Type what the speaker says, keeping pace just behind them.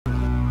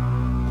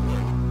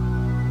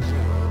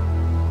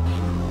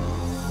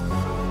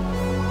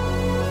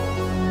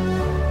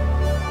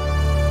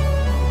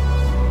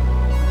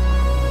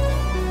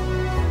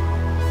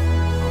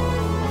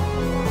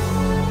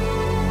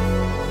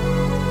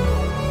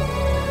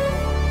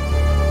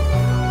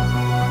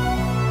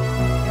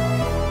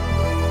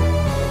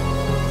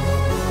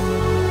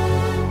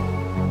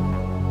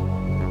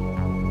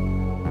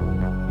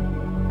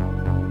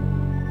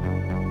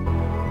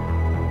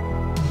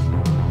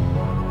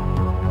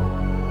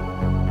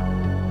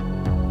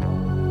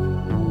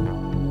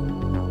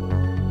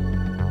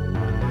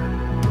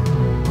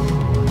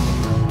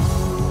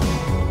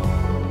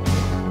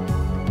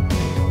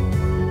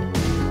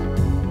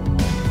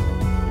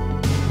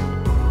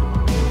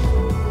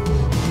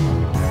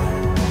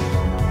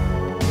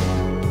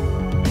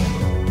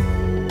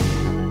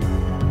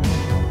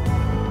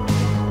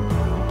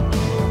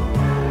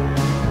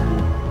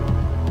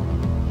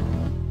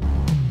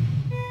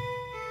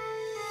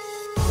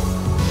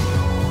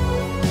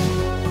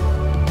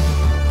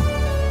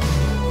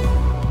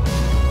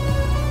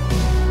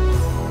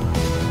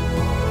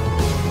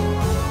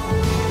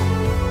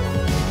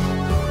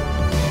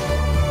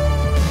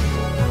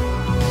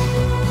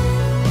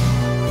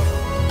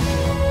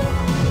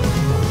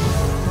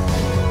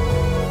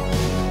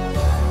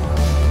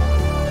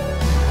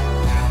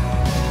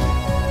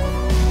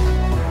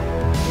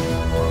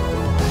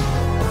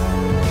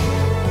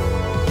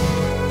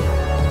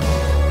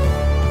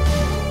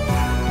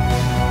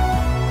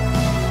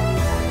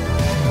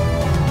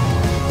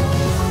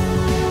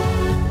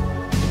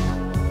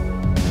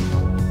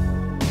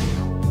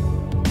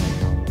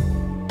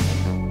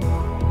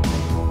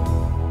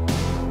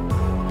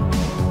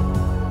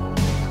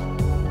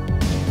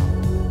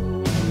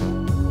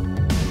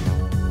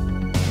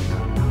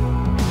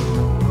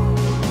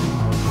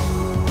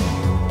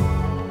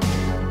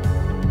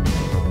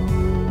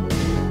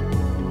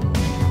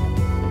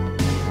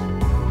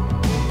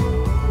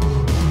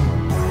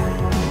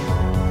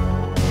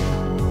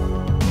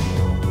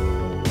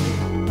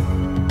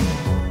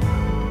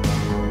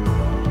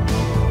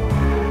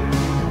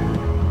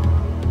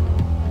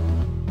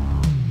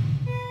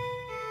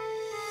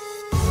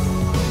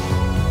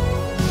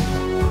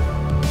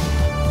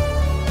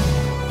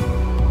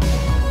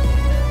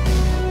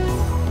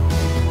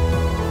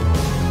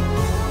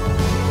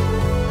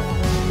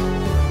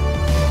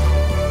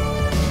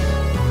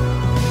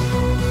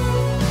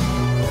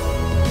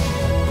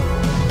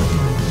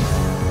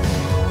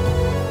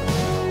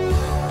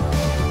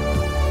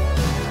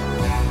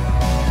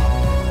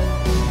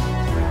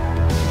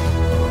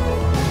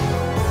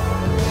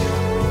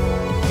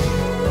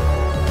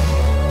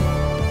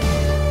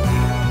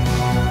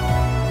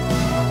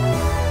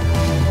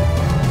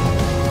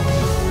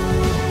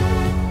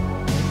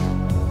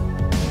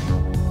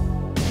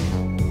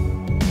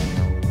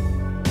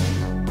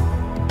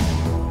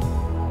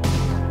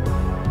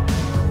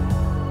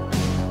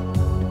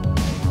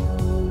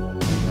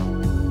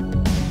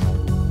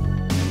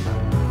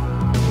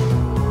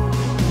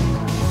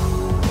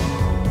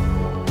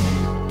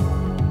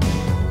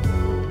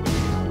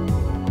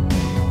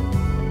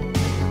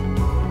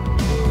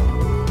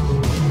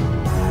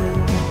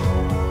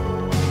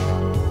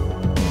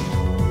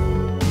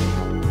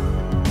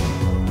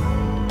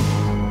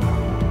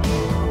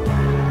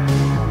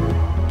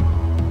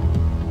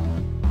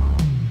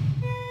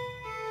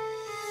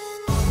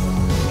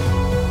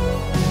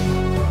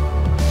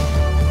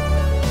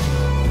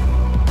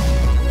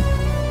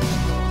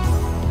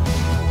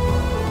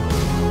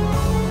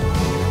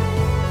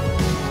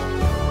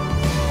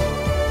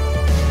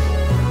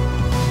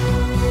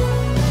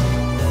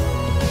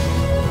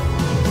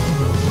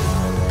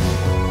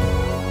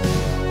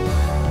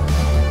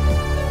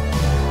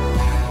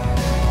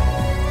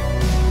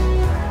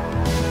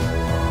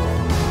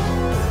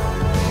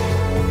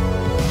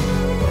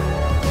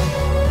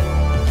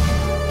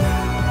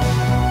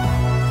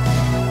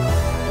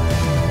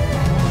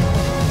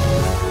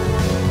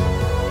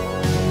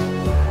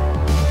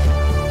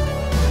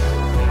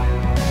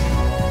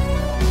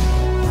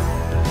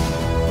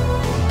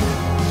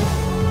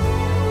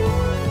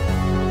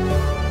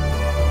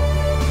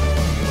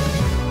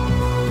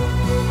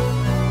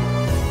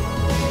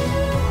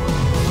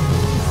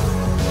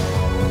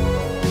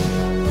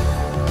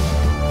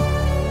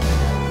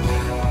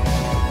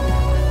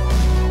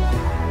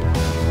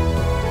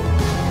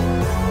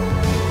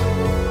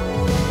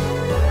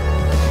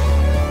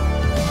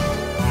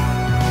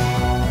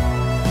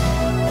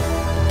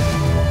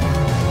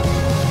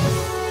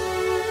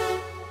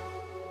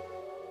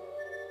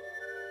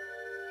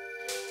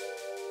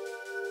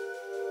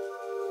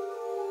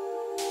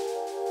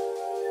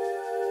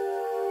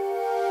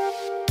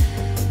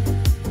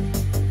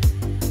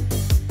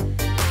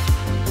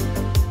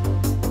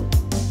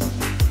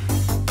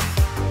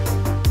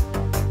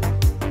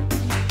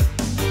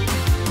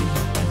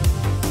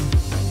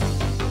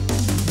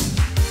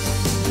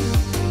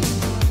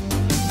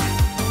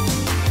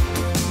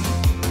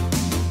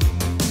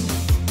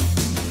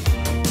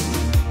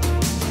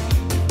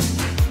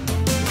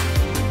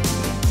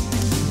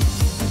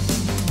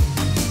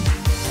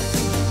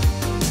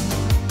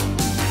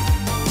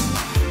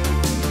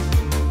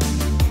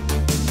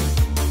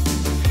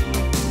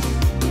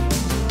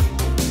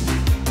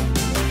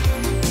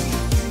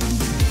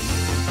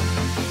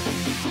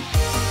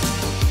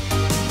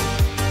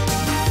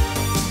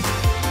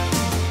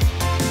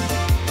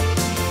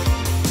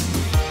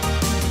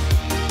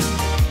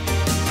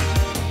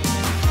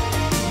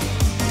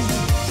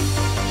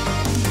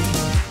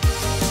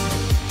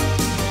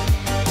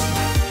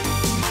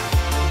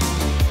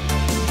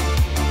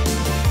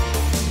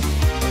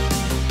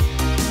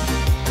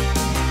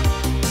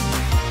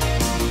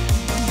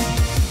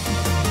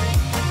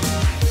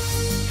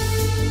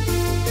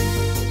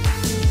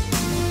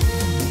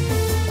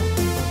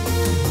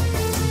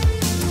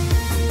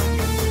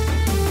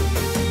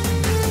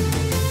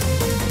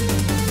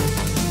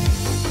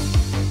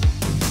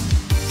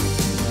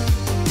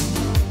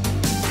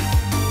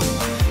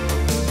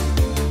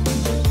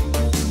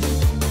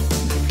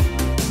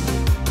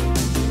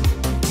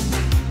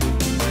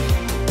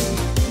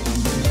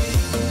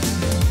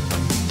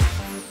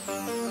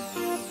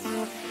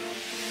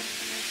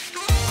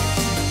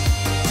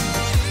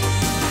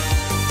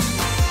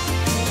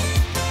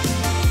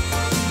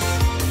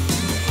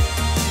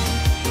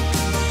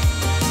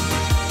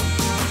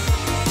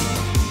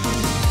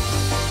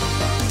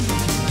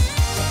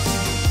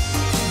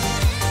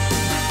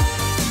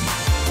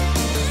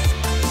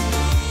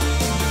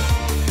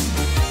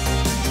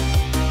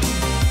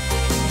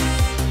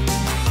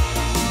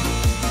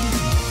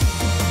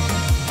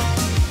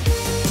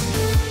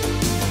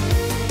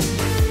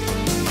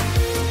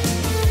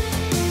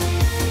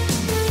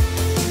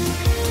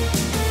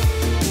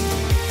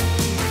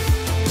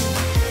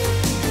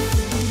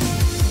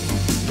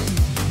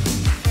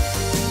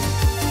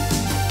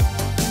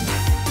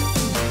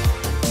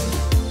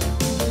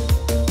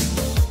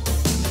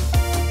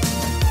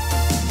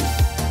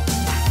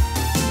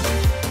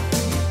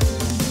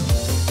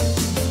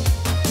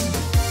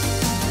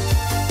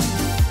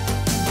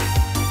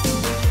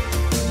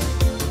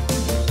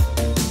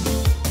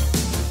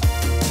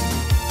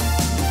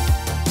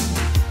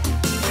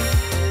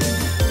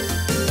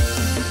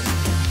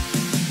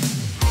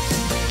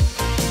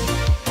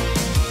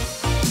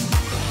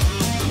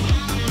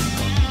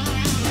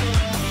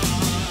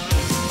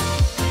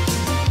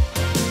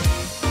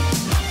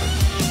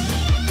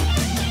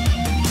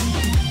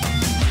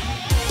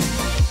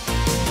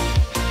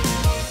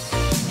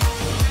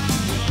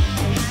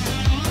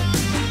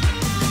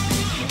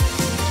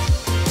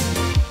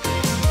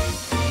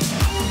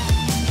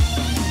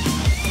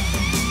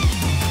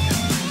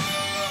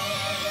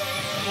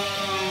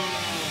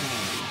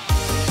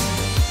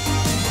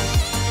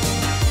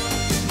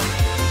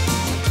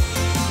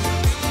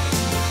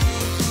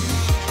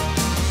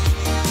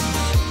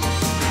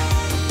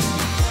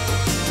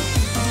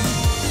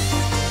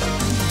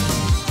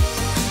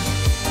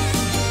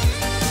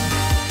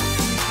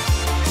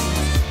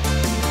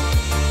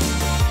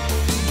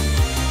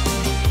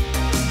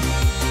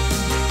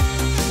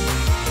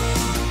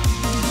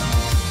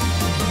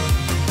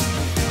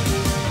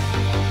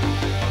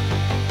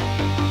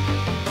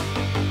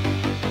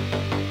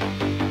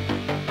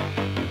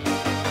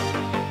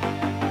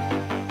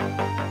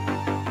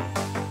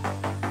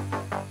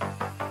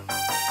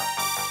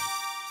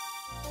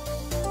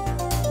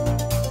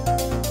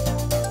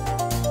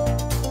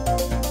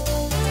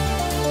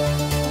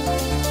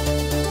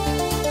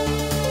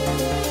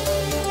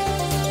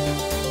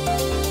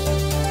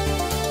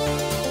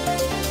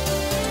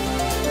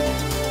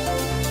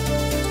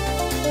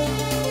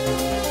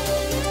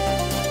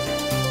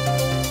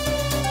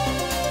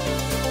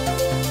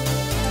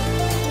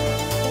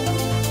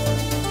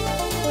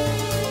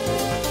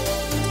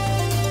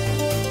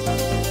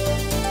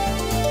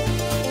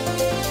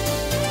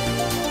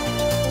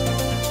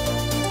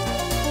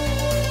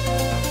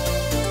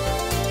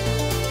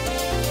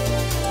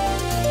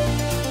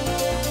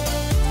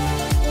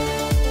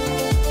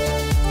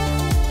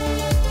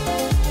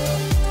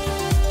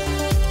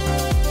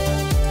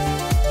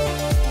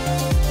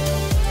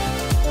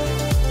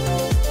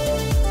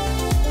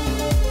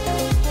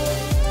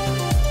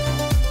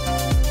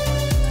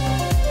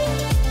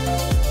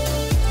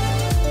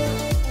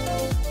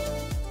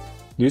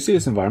Do you see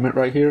this environment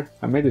right here?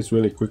 I made this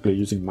really quickly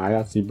using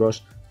Maya, Zbrush,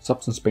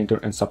 Substance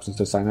Painter and Substance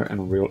Designer and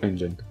Unreal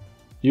Engine.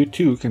 You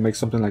too can make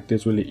something like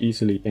this really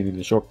easily and in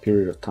a short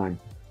period of time.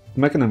 To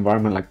make an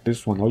environment like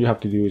this one, all you have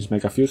to do is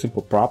make a few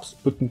simple props,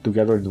 put them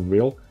together in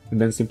Unreal,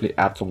 and then simply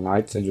add some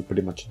lights and you're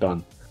pretty much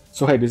done.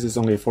 So hey, this is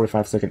only a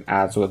 45-second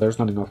ad, so there's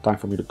not enough time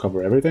for me to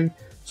cover everything,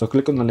 so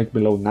click on the link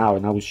below now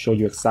and I will show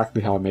you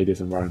exactly how I made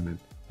this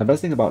environment. The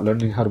best thing about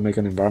learning how to make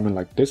an environment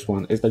like this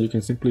one is that you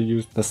can simply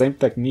use the same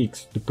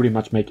techniques to pretty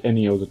much make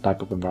any other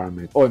type of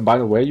environment. Oh, and by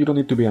the way, you don't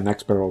need to be an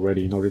expert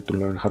already in order to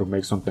learn how to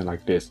make something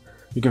like this.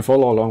 You can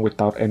follow along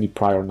without any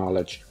prior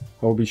knowledge.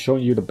 I will be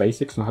showing you the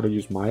basics on how to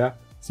use Maya,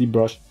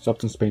 Zbrush,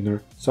 Substance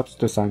Painter,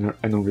 Substance Designer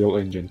and Unreal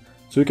Engine,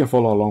 so you can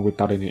follow along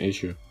without any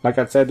issue. Like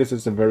I said, this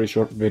is a very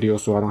short video,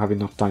 so I don't have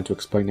enough time to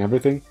explain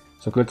everything.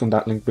 So click on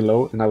that link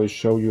below and I will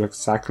show you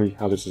exactly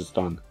how this is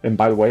done. And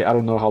by the way, I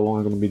don't know how long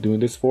I'm going to be doing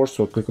this for,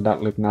 so click on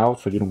that link now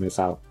so you don't miss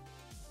out.